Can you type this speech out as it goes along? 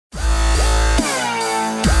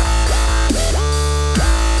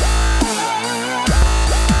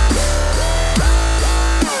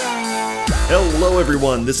Hello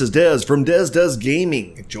everyone, this is Des from Des Does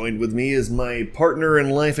Gaming. Joined with me is my partner in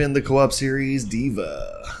life and the co-op series,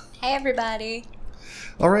 Diva. Hey everybody.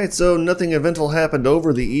 Alright, so nothing eventful happened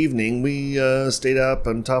over the evening. We stayed up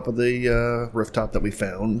on top of the rooftop that we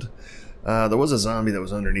found. There was a zombie that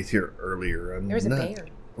was underneath here earlier. There was a bear.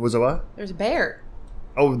 Was a what? There was a bear.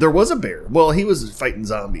 Oh, there was a bear. Well, he was fighting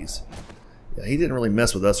zombies. Yeah, he didn't really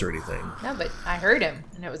mess with us or anything. No, but I heard him,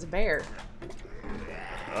 and it was a bear.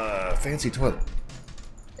 Fancy toilet.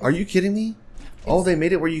 Are you kidding me? Oh, they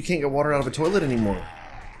made it where you can't get water out of a toilet anymore.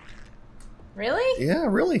 Really? Yeah,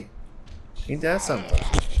 really. Ain't that something?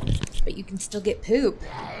 But you can still get poop.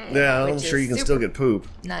 Yeah, I'm sure you can still get poop.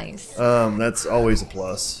 Nice. That's always a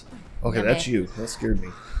plus. Okay, Yummy. that's you. That scared me.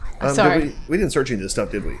 Sorry. We didn't search any of this stuff,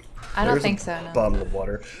 did we? I don't There's think a so, no. Bottle of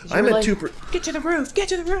water. You I'm were at like, 2%. Get to the roof! Get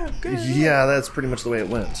to the roof! Get to the roof. Yeah, that's pretty much the way it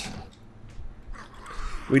went.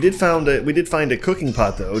 We did find a cooking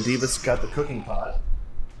pot though. Diva's got the cooking pot.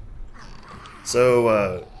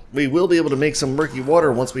 So we will be able to make some murky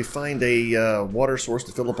water once we find a water source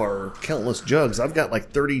to fill up our countless jugs. I've got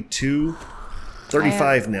like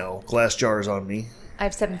 35 now glass jars on me. I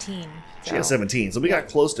have 17. She has 17, so we got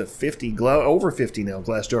close to 50, over 50 now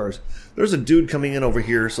glass jars. There's a dude coming in over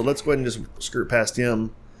here, so let's go ahead and just skirt past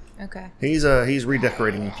him. Okay. He's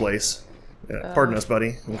redecorating the place. Pardon us,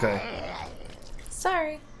 buddy. Okay.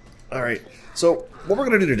 Sorry. Alright, so what we're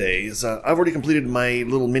going to do today is I've already completed my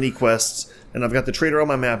little mini quests, and I've got the trader on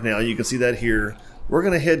my map now. You can see that here. We're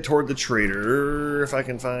going to head toward the trader, if I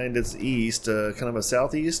can find it's east, kind of a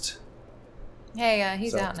southeast. Hey,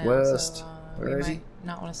 he's out now, Southwest. so Where we is he? might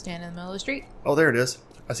not want to stand in the middle of the street. Oh, there it is.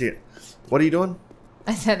 I see it. What are you doing?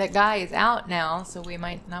 I said that guy is out now, so we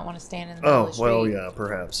might not want to stand in the middle of the street. Oh, well, yeah,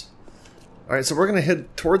 perhaps. Alright, so we're going to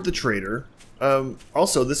head toward the trader.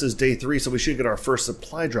 Also, this is day 3, so we should get our first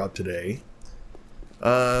supply drop today.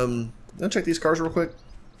 I'll check these cars real quick. Sure.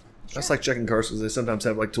 I just like checking cars because they sometimes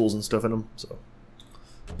have like tools and stuff in them. So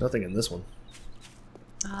nothing in this one.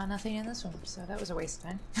 Nothing in this one, so that was a waste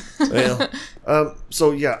of time. Yeah.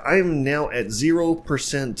 So yeah, I am now at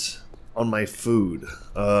 0% on my food.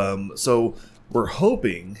 So we're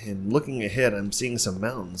hoping, and looking ahead, I'm seeing some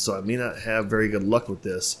mountains, so I may not have very good luck with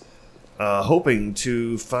this. Hoping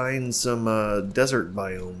to find some desert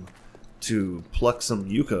biome to pluck some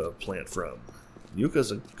yucca plant from.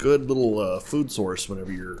 Yucca's a good little food source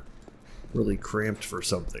whenever you're really cramped for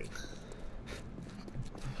something.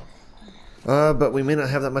 But we may not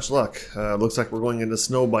have that much luck. Looks like we're going into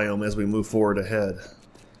snow biome as we move forward ahead.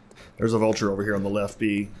 There's a vulture over here on the left.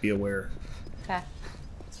 Be aware. Okay.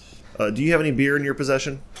 Do you have any beer in your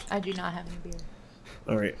possession? I do not have any beer.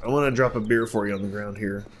 Alright, I want to drop a beer for you on the ground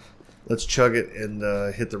here. Let's chug it and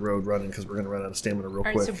hit the road running because we're going to run out of stamina real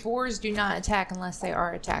quick. Alright, so boars do not attack unless they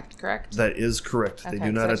are attacked, correct? That is correct. Okay, They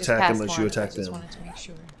do not attack unless you attack them. I just wanted to make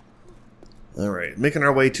sure. Alright, making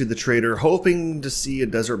our way to the trader, hoping to see a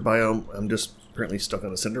desert biome. I'm just apparently stuck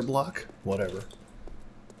on a cinder block. Whatever.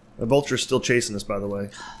 The vulture's still chasing us, by the way.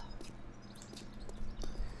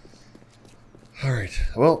 Alright,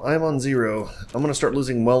 well, I'm on 0. I'm going to start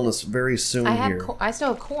losing wellness very soon here. I still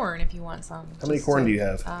have corn if you want some. How many corn do you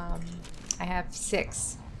have? I have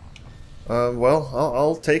 6. Well,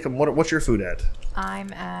 I'll take them. What's your food at?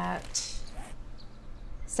 I'm at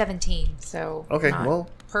 17, so Okay, not well,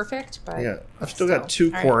 perfect, but yeah, I've still got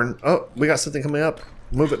 2 All corn. Right. Oh, we got something coming up.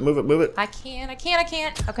 Move it, move it, move it. I can't.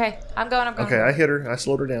 Okay, I'm going. Okay, I hit her. I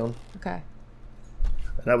slowed her down. Okay.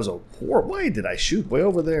 That was a poor. Why did I shoot way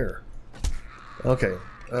over there? Okay.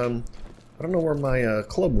 I don't know where my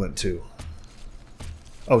club went to.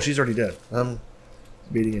 Oh, she's already dead. I'm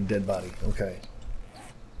beating a dead body. Okay.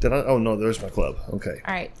 Did I? Oh no, there's my club. Okay.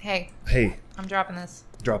 All right. Hey. Hey. I'm dropping this.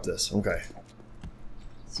 Drop this. Okay.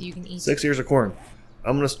 So you can eat. 6 ears of corn.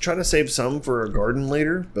 I'm gonna try to save some for a garden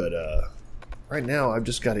later, but right now I've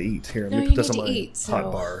just got to eat. Here, let me put this on my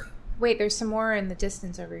hot bar. Wait, there's some more in the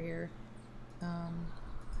distance over here.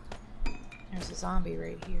 There's a zombie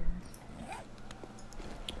right here.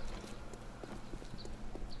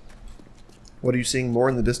 What are you seeing more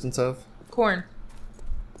in the distance of? Corn.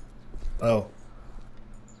 Oh.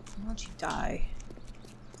 Why don't you die?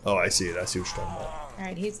 Oh, I see it. I see what you're talking about. All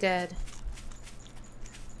right, he's dead.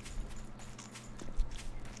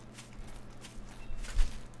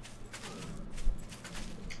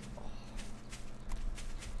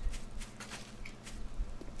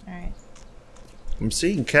 All right. I'm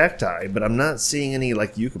seeing cacti, but I'm not seeing any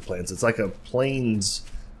like yucca plants. It's like a plains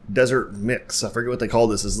desert mix. I forget what they call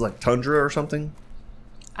this. Is it like tundra or something?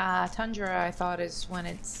 Tundra, I thought, is when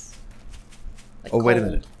it's like Oh, wait a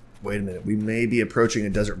cold. minute. Wait a minute. We may be approaching a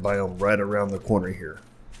desert biome right around the corner here.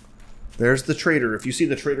 There's the trader. If you see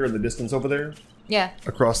the trader in the distance over there, Yeah.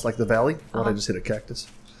 across like the valley. Oh, I just hit a cactus.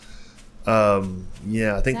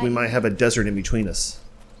 Yeah, I think we might have a desert in between us.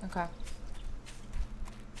 Okay.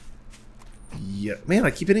 Yeah, man,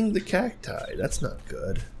 I keep hitting the cacti. That's not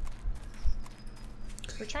good.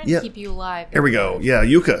 We're trying to keep you alive. Here we go. Yeah,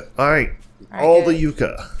 yucca. All right. All the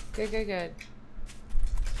yucca. Good.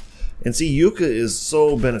 And see, yucca is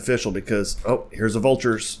so beneficial because, oh, here's the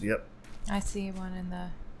vultures. Yep. I see one in the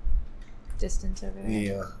distance over there.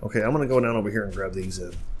 Yeah. Okay, I'm going to go down over here and grab these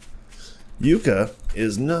in. Yucca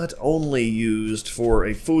is not only used for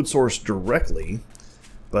a food source directly,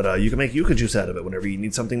 but you can make yucca juice out of it whenever you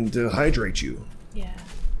need something to hydrate you. Yeah.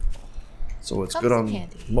 So it's good on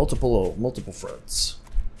multiple fronts.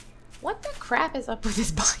 What the crap is up with this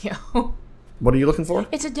bio? What are you looking for?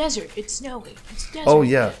 It's a desert. It's snowy. It's a desert. Oh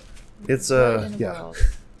yeah, it's yeah. World.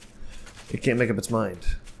 It can't make up its mind.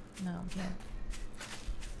 No, it can't.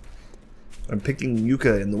 I'm picking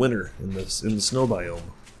yucca in the winter in the snow biome.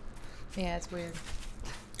 Yeah, it's weird.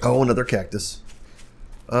 Oh, another cactus.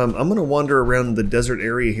 I'm gonna wander around the desert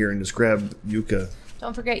area here and just grab yucca.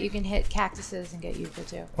 Don't forget you can hit cactuses and get yucca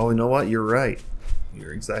too. Oh, you know what? You're right.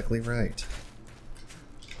 You're exactly right.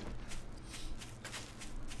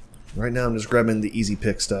 Right now I'm just grabbing the easy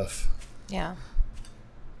pick stuff. Yeah.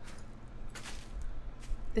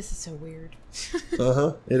 This is so weird.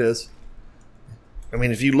 Uh-huh, it is. I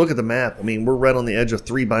mean, if you look at the map, I mean, we're right on the edge of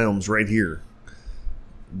 3 biomes right here.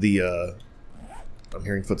 I'm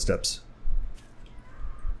hearing footsteps.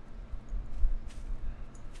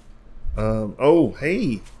 Oh,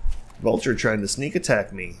 hey! Vulture trying to sneak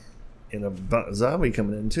attack me. And a zombie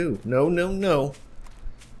coming in too. No.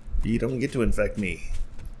 You don't get to infect me.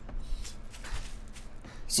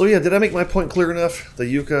 So yeah, did I make my point clear enough? The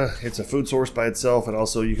yucca, it's a food source by itself, and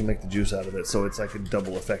also you can make the juice out of it, so it's like a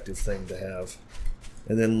double effective thing to have.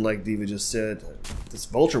 And then, like Diva just said, this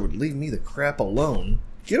vulture would leave me the crap alone.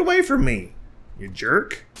 Get away from me, you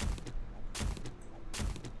jerk!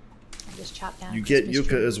 Just chop down. You get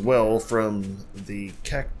yucca as well from the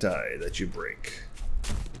cacti that you break.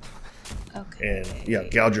 Okay. And yeah,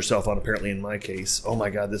 gouge yourself on, apparently in my case. Oh my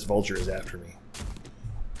god, this vulture is after me.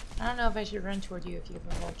 I don't know if I should run toward you if you have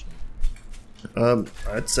a vulture.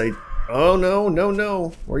 I'd say, oh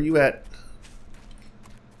no. Where are you at?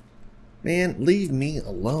 Man, leave me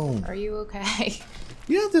alone. Are you okay?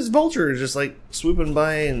 Yeah, this vulture is just like swooping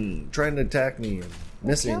by and trying to attack me and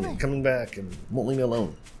missing and coming back and won't leave me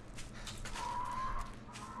alone.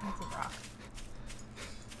 That's a rock.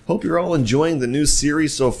 Hope you're all enjoying the new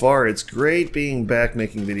series so far. It's great being back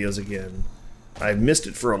making videos again. I've missed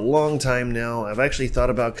it for a long time now. I've actually thought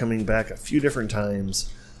about coming back a few different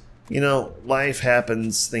times. You know, life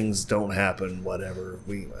happens, things don't happen, whatever.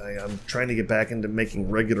 I'm trying to get back into making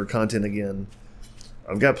regular content again.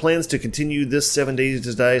 I've got plans to continue this 7 Days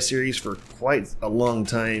to Die series for quite a long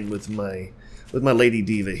time with my lady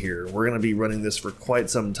Diva here. We're going to be running this for quite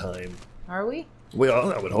some time. Are we?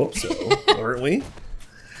 Well, I would hope so, aren't we?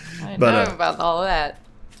 I didn't know about all of that.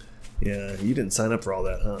 Yeah, you didn't sign up for all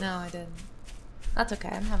that, huh? No, I didn't. That's okay.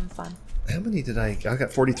 I'm having fun. How many did I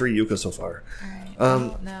got 43 yucca so far. All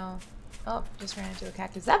right. No. Oh, just ran into a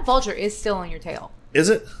cactus. That vulture is still on your tail. Is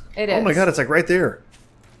it? It is. Oh my god, it's like right there.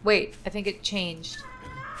 Wait, I think it changed.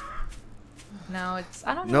 No, it's...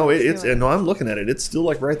 I don't know. No, no, I'm looking at it. It's still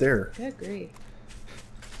like right there. Good grief.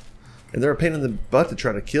 And they're a pain in the butt to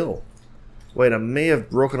try to kill. Wait, I may have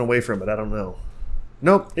broken away from it. I don't know.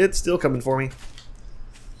 Nope, it's still coming for me.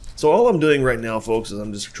 So all I'm doing right now, folks, is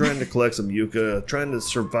I'm just trying to collect some yucca, trying to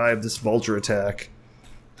survive this vulture attack.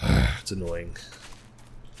 It's annoying.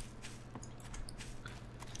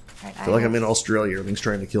 Right, I feel like I'm in Australia. Everything's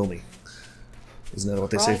trying to kill me. Isn't that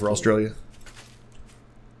what they say for Australia?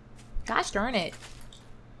 Gosh darn it.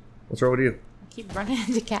 What's wrong with you? I keep running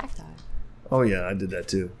into cacti. Oh yeah, I did that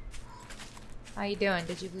too. How you doing?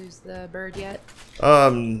 Did you lose the bird yet?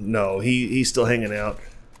 No, he's still hanging out.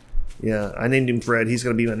 Yeah, I named him Fred. He's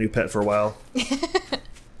going to be my new pet for a while.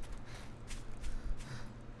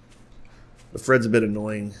 But Fred's a bit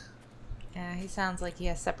annoying. Yeah, he sounds like he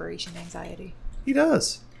has separation anxiety. He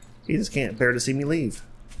does. He just can't bear to see me leave.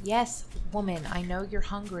 Yes, woman, I know you're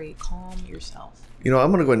hungry. Calm yourself. You know, I'm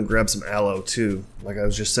going to go ahead and grab some aloe, too. Like I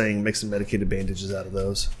was just saying, make some medicated bandages out of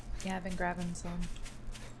those. Yeah, I've been grabbing some.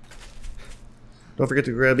 Don't forget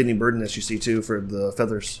to grab any bird nests you see, too, for the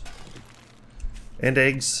feathers. And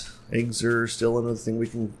eggs. Eggs are still another thing we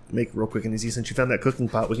can make real quick and easy. Since you found that cooking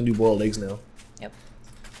pot, we can do boiled eggs now. Yep.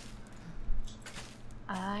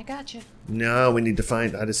 I gotcha. No, we need to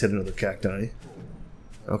find... I just hit another cacti.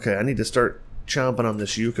 Okay, I need to start chomping on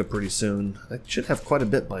this yucca pretty soon. I should have quite a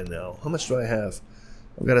bit by now. How much do I have?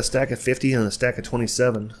 I've got a stack of 50 and a stack of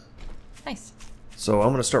 27. Nice. So I'm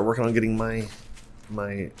going to start working on getting my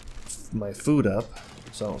food up,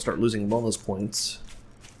 so I don't start losing bonus points.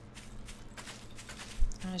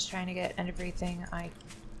 I'm just trying to get everything I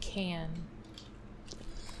can.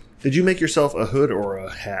 Did you make yourself a hood or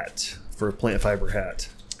a hat for a plant fiber hat?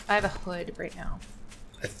 I have a hood right now.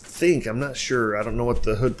 I think, I'm not sure, I don't know what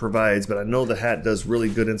the hood provides, but I know the hat does really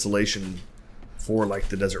good insulation for like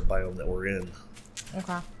the desert biome that we're in.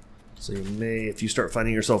 Okay. So you may, if you start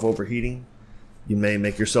finding yourself overheating, you may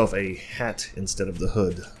make yourself a hat instead of the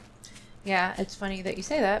hood. Yeah, it's funny that you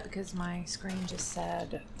say that because my screen just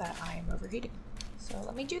said that I'm overheating. So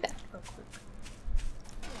let me do that real quick.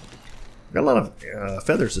 Got a lot of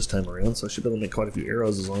feathers this time around, so I should be able to make quite a few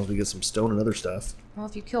arrows as long as we get some stone and other stuff. Well,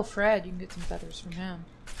 if you kill Fred, you can get some feathers from him.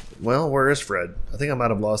 Well, where is Fred? I think I might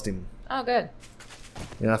have lost him. Oh, good.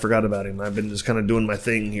 Yeah, I forgot about him. I've been just kind of doing my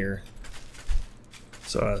thing here.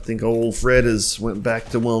 So I think old Fred went back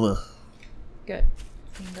to Wilma. Good.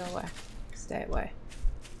 You can go away. Stay away.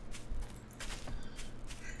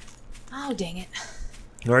 Oh, dang it.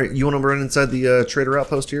 Alright, you want to run inside the trader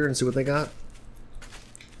outpost here and see what they got?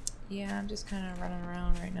 Yeah, I'm just kind of running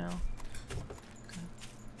around right now. Okay.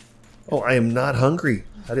 Oh, I am not hungry.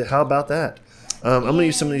 How about that? I'm going to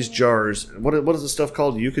use some of these jars. What is the stuff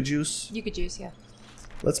called? Yucca juice? Yucca juice, yeah.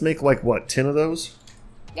 Let's make like, what, 10 of those?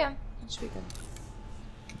 Yeah, that should be good.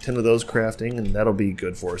 10 of those crafting, and that'll be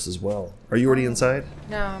good for us as well. Are you already inside?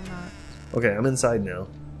 No, I'm not. Okay, I'm inside now.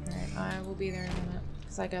 Alright, I will be there in a minute.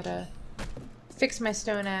 Because I gotta fix my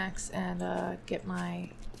stone axe and get my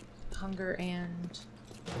hunger and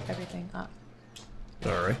everything up.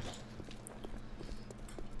 Alright.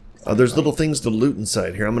 There's little things to loot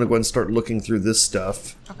inside here. I'm going to go ahead and start looking through this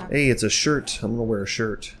stuff. Okay. Hey, it's a shirt. I'm going to wear a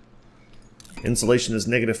shirt. Insulation is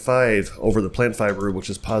 -5 over the plant fiber, which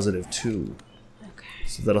is +2. Okay.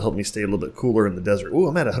 So that'll help me stay a little bit cooler in the desert. Ooh,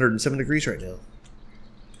 I'm at 107 degrees right now.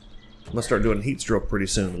 I'm going to start doing heat stroke pretty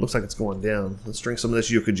soon. It looks like it's going down. Let's drink some of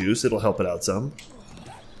this yucca juice. It'll help it out some.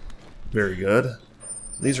 Very good.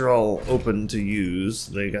 These are all open to use.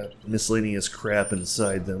 They got miscellaneous crap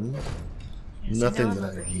inside them. Yes, Nothing that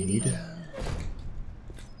I need.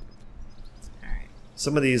 Alright.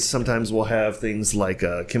 Some of these sometimes will have things like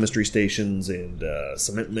chemistry stations and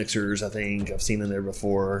cement mixers, I think. I've seen in there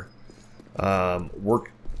before.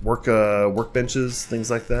 Workbenches,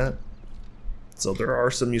 things like that. So there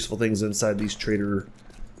are some useful things inside these trader...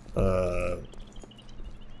 Oh,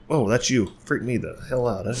 that's you. Freak me the hell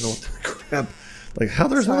out. I don't know what the crap... Like, how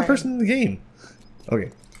there's another person in the game?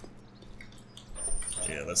 Okay.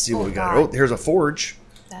 Yeah, let's see what we got. Oh, here's a forge.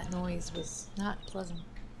 That noise was not pleasant.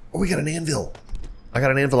 Oh, we got an anvil. I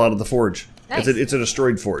got an anvil out of the forge. Nice. It's a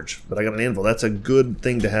destroyed forge, but I got an anvil. That's a good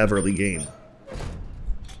thing to have early game.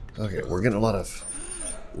 Okay, we're getting a lot of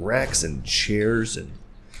racks and chairs and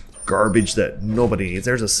garbage that nobody needs.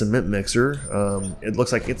 There's a cement mixer. It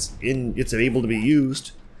looks like it's able to be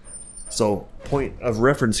used. So, point of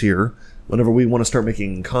reference here. Whenever we want to start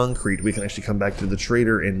making concrete, we can actually come back to the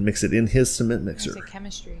trader and mix it in his cement mixer. There's a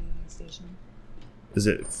chemistry station. Is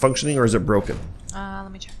it functioning or is it broken? Let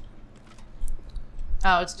me check.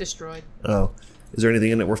 Oh, it's destroyed. Oh. Is there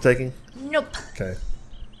anything in it worth taking? Nope. Okay.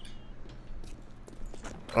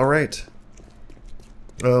 Alright.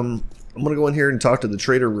 I'm going to go in here and talk to the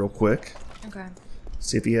trader real quick. Okay.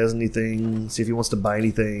 See if he has anything, see if he wants to buy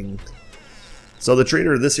anything. So the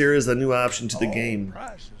trader this here is the new option to the game.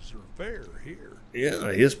 Prices are fair here.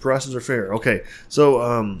 Yeah, his prices are fair. Okay, so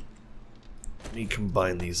let me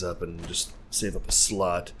combine these up and just save up a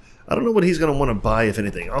slot. I don't know what he's going to want to buy, if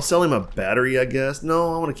anything. I'll sell him a battery, I guess.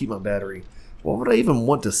 No, I want to keep my battery. What would I even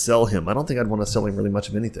want to sell him? I don't think I'd want to sell him really much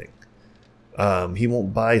of anything. He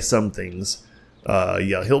won't buy some things.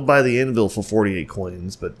 Yeah, he'll buy the anvil for 48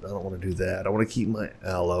 coins, but I don't want to do that. I want to keep my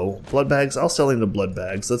aloe. Blood bags, I'll sell him the blood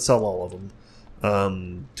bags. Let's sell all of them.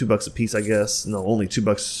 $2 a piece, I guess. No, only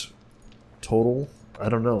 $2 total. I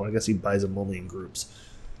don't know. I guess he buys them only in groups.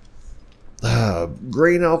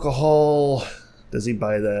 Grain alcohol. Does he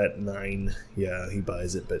buy that? 9. Yeah, he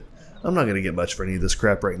buys it, but I'm not going to get much for any of this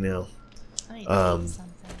crap right now. I need to eat something.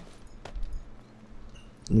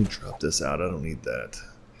 Let me drop this out. I don't need that.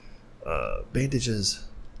 Bandages.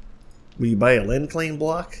 Will you buy a land claim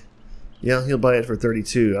block? Yeah, he'll buy it for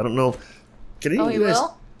 32. I don't know. Can any of you guys...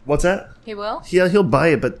 will? What's that? He will? Yeah, he'll buy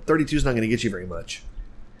it, but 32 is not going to get you very much.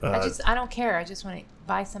 I don't care. I just want to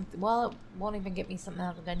buy something. Well, it won't even get me something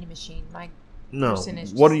out of the vending machine. My person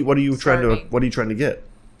is what are you trying to get?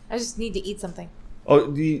 I just need to eat something. Oh,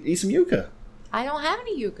 do you eat some yucca? I don't have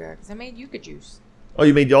any yucca because I made yucca juice. Oh,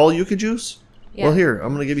 you made all yucca juice? Yeah. Well, here, I'm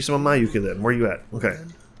going to give you some of my yucca then. Where are you at? Okay.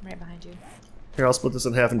 Right behind you. Here, I'll split this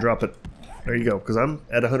in half and drop it. There you go, because I'm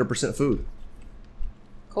at 100% food.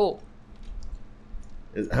 Cool.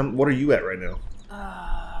 What are you at right now?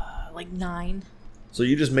 Like 9. So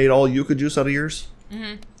you just made all yucca juice out of yours?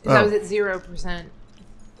 Mm-hmm. Because I was at 0%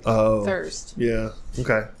 thirst. Yeah,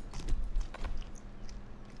 okay.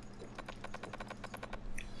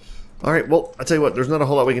 Alright, well, I'll tell you what, there's not a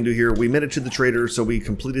whole lot we can do here. We made it to the trader, so we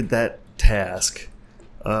completed that task.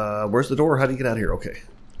 Where's the door? How do you get out of here? Okay.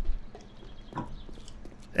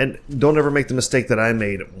 And don't ever make the mistake that I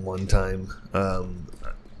made at one time.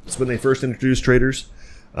 It's when they first introduced traders.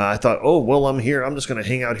 I thought, oh, well, I'm here. I'm just going to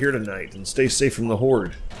hang out here tonight and stay safe from the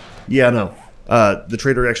horde. Yeah, no. The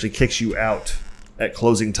trader actually kicks you out at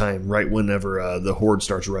closing time right whenever the horde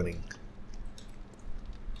starts running.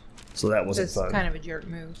 So that wasn't fun. It's kind of a jerk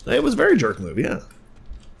move. It was a very jerk move, yeah.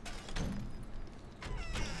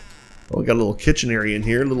 Well, we got a little kitchen area in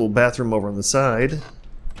here, a little bathroom over on the side.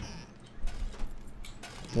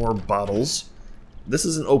 More bottles. This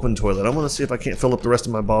is an open toilet. I want to see if I can't fill up the rest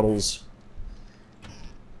of my bottles.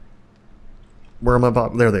 Where are my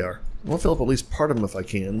bottles? There they are. I want to fill up at least part of them if I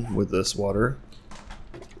can with this water.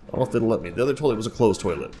 I don't know if it'll let me. The other toilet was a closed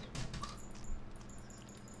toilet.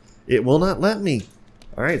 It will not let me.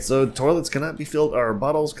 Alright, so toilets cannot be filled, or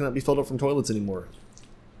bottles cannot be filled up from toilets anymore.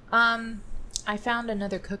 I found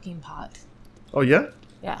another cooking pot. Oh, yeah?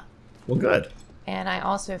 Yeah. Well, good. And I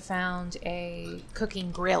also found a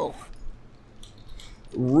cooking grill.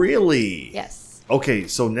 Really? Yes. Okay,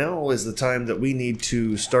 so now is the time that we need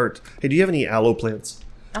to start... Hey, do you have any aloe plants?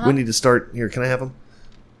 We need to start... Here, can I have them?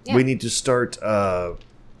 Yeah. We need to start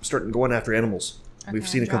going after animals. Okay, We've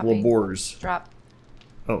seen a couple of boars. Drop.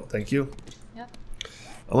 Oh, thank you. Yep.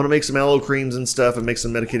 I want to make some aloe creams and stuff and make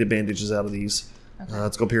some medicated bandages out of these. Okay.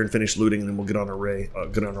 Let's go up here and finish looting, and then we'll get on our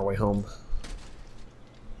way home.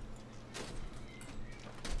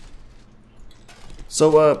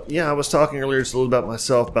 So, yeah, I was talking earlier just a little about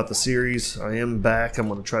myself, about the series. I am back. I'm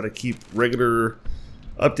going to try to keep regular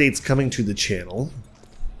updates coming to the channel.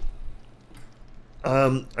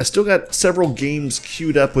 I still got several games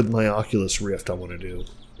queued up with my Oculus Rift I want to do.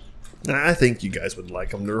 I think you guys would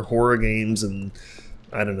like them. They're horror games, and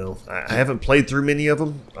I don't know. I haven't played through many of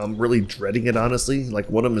them. I'm really dreading it, honestly. Like,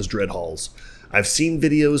 one of them is Dread Halls. I've seen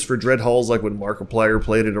videos for Dread Halls, like when Markiplier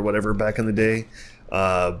played it or whatever back in the day.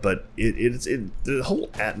 But the whole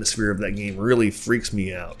atmosphere of that game really freaks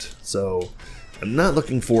me out. So I'm not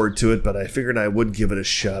looking forward to it, but I figured I would give it a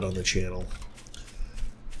shot on the channel.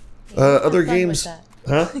 Other games,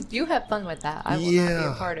 huh? You have fun with that. I will not be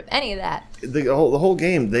a part of any of that. The whole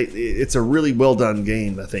game, it's a really well done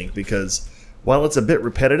game, I think, because while it's a bit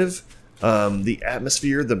repetitive, the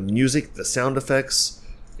atmosphere, the music, the sound effects,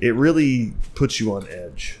 it really puts you on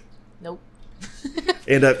edge. Nope.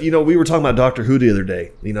 And, you know, we were talking about Doctor Who the other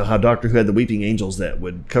day. You know, how Doctor Who had the weeping angels that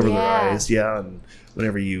would cover their eyes. Yeah, and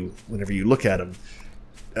whenever you look at them.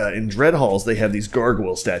 In Dread Halls, they have these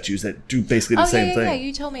gargoyle statues that do basically the same thing. Yeah,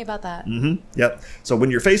 you told me about that. Mm-hmm. Yep. So when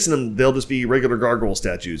you're facing them, they'll just be regular gargoyle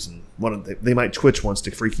statues, and they might twitch once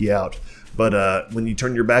to freak you out. But when you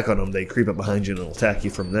turn your back on them, they creep up behind you and will attack you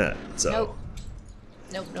from that. So.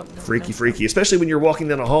 Nope. Freaky. Especially when you're walking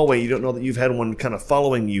down a hallway, you don't know that you've had one kind of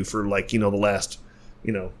following you for, like, you know, the last,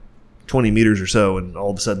 20 meters or so, and all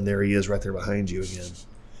of a sudden there he is right there behind you again.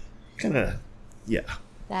 Kind of, yeah.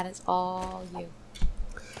 That is all you.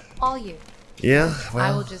 All you. Yeah, well.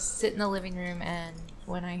 I will just sit in the living room, and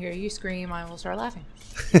when I hear you scream, I will start laughing.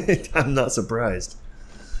 I'm not surprised.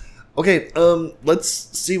 Okay, let's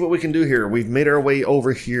see what we can do here. We've made our way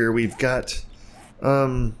over here. We've got,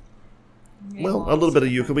 well, a little bit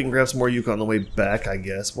of yucca. We can grab some more yucca on the way back, I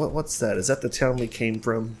guess. What's that? Is that the town we came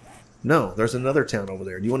from? No, there's another town over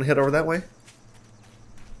there. Do you want to head over that way?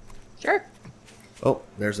 Sure. Oh,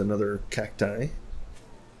 there's another cacti.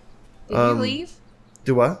 Did you leave?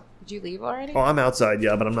 Do what? Did you leave already? Oh, I'm outside,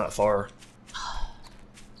 yeah, but I'm not far.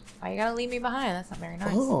 Why you gotta leave me behind? That's not very nice.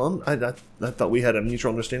 Oh, I thought we had a mutual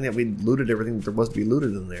understanding that we looted everything that there was to be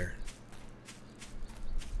looted in there.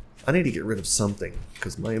 I need to get rid of something,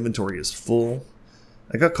 because my inventory is full.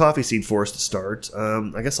 I got coffee seed for us to start.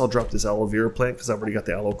 I guess I'll drop this aloe vera plant, because I've already got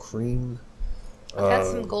the aloe cream. I got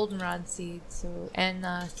some goldenrod seeds, and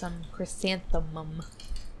some chrysanthemum.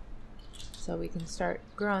 So we can start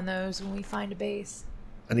growing those when we find a base.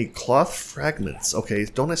 I need cloth fragments. Okay,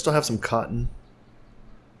 don't I still have some cotton?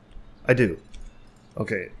 I do.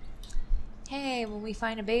 Okay. Hey, when we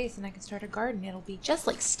find a base and I can start a garden, it'll be just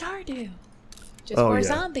like Stardew. Just Oh, more yeah.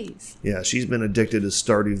 zombies. Yeah, she's been addicted to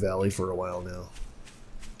Stardew Valley for a while now.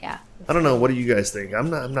 Yeah. I don't know. What do you guys think? I'm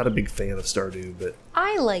not a big fan of Stardew, but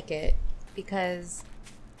I like it because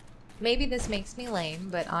maybe this makes me lame,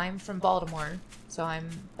 but I'm from Baltimore, so I'm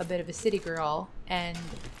a bit of a city girl. And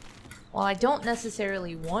while I don't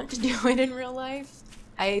necessarily want to do it in real life,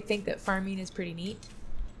 I think that farming is pretty neat.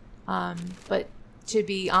 But to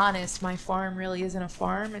be honest, my farm really isn't a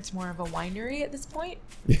farm. It's more of a winery at this point.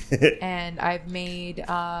 And I've made,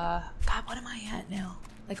 God, what am I at now?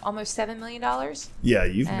 Like almost $7 million? Yeah,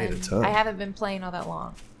 you've made a ton. I haven't been playing all that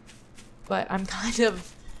long. But I'm kind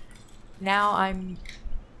of, now I'm,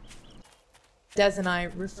 Des and I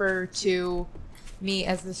refer to me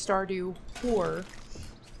as the Stardew whore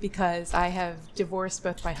because I have divorced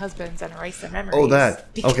both my husbands and erased their memories. Oh, that.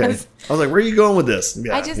 Okay. I was like, where are you going with this?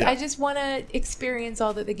 Yeah, I just want to experience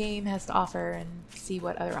all that the game has to offer and see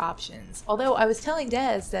what other options. Although I was telling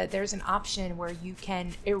Des that there's an option where you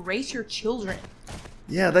can erase your children.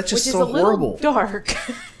 Yeah, that's just which so is a little horrible. Dark.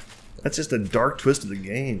 That's just a dark twist of the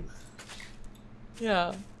game.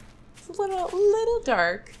 Yeah. It's a little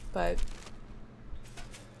dark, but...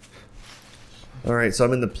 Alright, so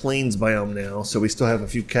I'm in the plains biome now, so we still have a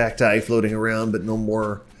few cacti floating around, but no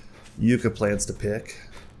more yucca plants to pick.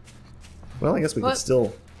 Well, I guess we could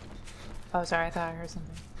still... Oh, sorry, I thought I heard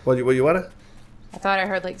something. What you wanna? I thought I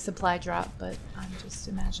heard, like, supply drop, but I'm just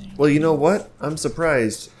imagining. Well, you know what? I'm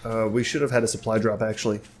surprised. We should have had a supply drop,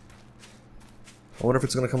 actually. I wonder if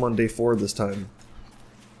it's gonna come on day 4 this time.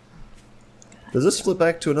 Does this flip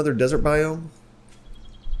back to another desert biome?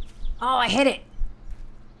 Oh, I hit it!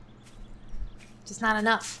 Just not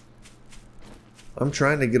enough. I'm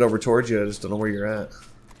trying to get over towards you, I just don't know where you're at.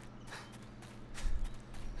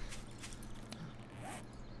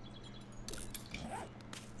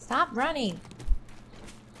 Stop running.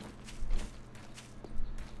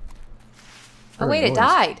 Oh wait, it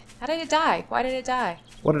died. How did it die? Why did it die?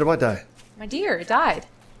 What die? My deer, it died.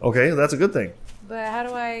 Okay, that's a good thing. But how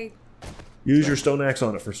do I... Use your stone axe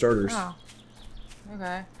on it for starters. Oh.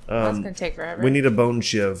 Okay. That's gonna take forever. We need a bone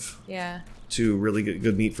shiv. Yeah. To really get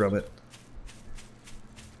good meat from it.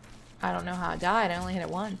 I don't know how it died. I only hit it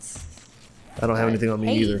once. I don't have anything on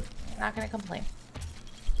me either. Not gonna complain.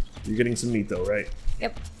 You're getting some meat though, right?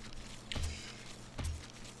 Yep.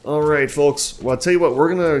 Alright, folks. Well, I'll tell you what,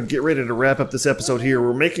 we're going to get ready to wrap up this episode here.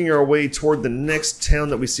 We're making our way toward the next town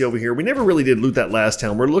that we see over here. We never really did loot that last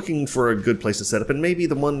town. We're looking for a good place to set up, and maybe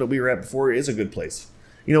the one that we were at before is a good place.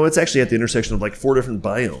 You know, it's actually at the intersection of like 4 different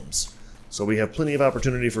biomes. So we have plenty of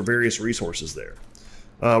opportunity for various resources there.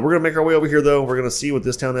 We're going to make our way over here, though. We're going to see what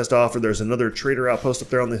this town has to offer. There's another trader outpost up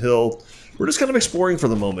there on the hill. We're just kind of exploring for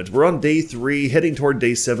the moment. We're on day 3, heading toward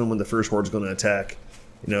day 7 when the first horde's going to attack.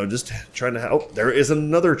 You know, just trying to... Oh, there is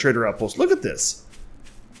another trader outpost. Look at this.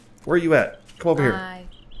 Where are you at? Come over here. I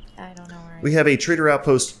don't know where We have a trader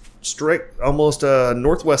outpost straight almost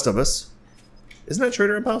northwest of us. Isn't that a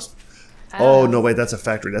trader outpost? Oh, no, wait. That's a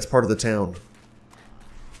factory. That's part of the town.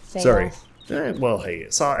 Fail. Sorry. Well, hey,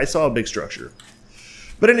 I saw a big structure.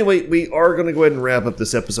 But anyway, we are going to go ahead and wrap up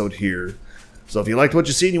this episode here. So if you liked what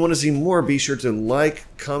you see and you want to see more, be sure to like,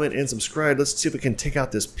 comment, and subscribe. Let's see if we can take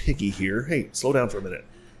out this piggy here. Hey, slow down for a minute.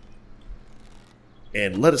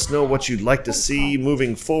 And let us know what you'd like to see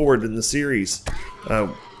moving forward in the series.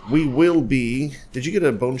 We will be... Did you get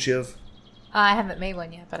a bone shiv? I haven't made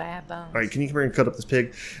one yet, but I have bones. Alright, can you come here and cut up this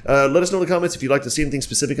pig? Let us know in the comments if you'd like to see anything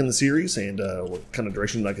specific in the series and what kind of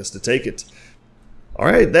direction you'd like us to take it.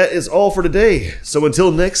 Alright, that is all for today. So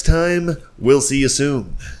until next time, we'll see you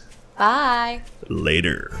soon. Bye.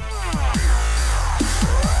 Later.